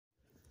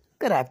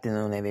Good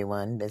afternoon,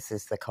 everyone. This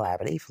is the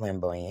Clarity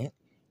Flamboyant,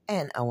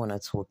 and I want to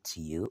talk to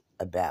you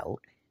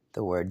about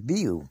the word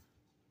view.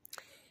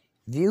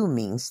 View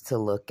means to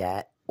look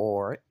at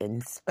or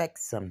inspect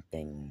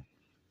something.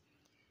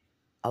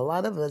 A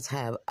lot of us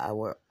have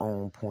our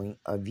own point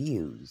of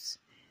views.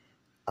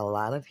 A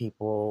lot of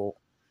people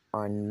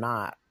are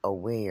not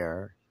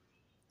aware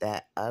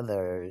that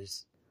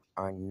others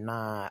are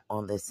not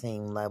on the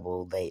same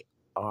level they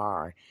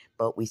are,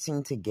 but we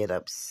seem to get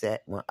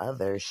upset when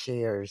others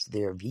shares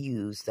their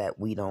views that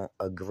we don't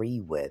agree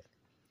with.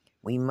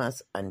 We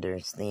must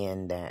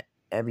understand that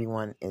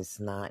everyone is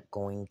not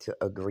going to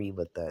agree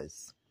with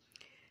us.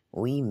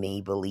 We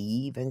may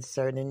believe in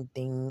certain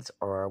things,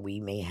 or we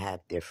may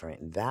have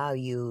different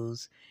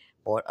values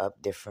brought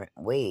up different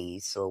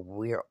ways. So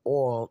we're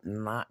all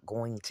not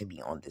going to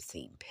be on the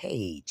same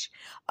page.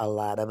 A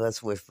lot of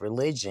us with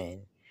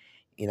religion,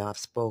 I've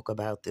spoke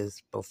about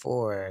this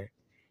before.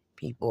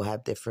 People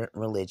have different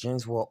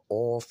religions. We're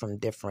all from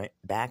different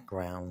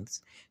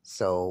backgrounds.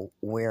 So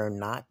we're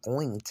not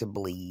going to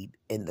believe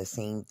in the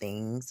same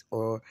things,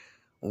 or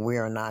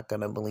we're not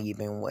going to believe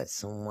in what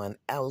someone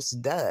else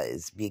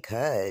does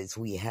because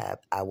we have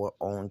our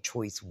own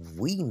choice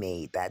we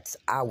made. That's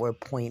our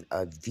point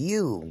of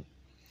view.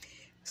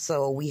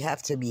 So we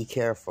have to be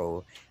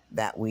careful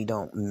that we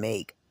don't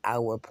make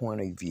our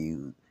point of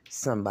view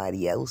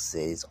somebody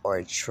else's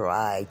or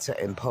try to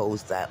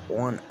impose that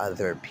on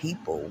other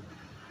people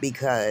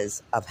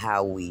because of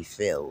how we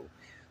feel.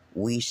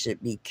 We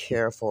should be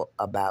careful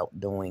about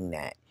doing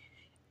that.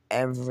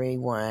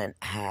 Everyone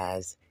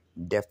has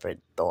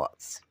different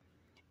thoughts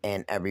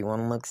and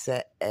everyone looks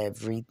at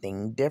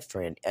everything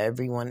different.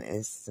 Everyone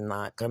is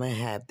not going to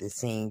have the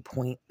same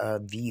point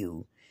of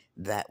view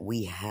that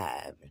we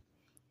have.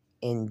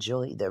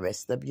 Enjoy the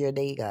rest of your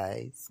day,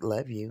 guys.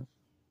 Love you.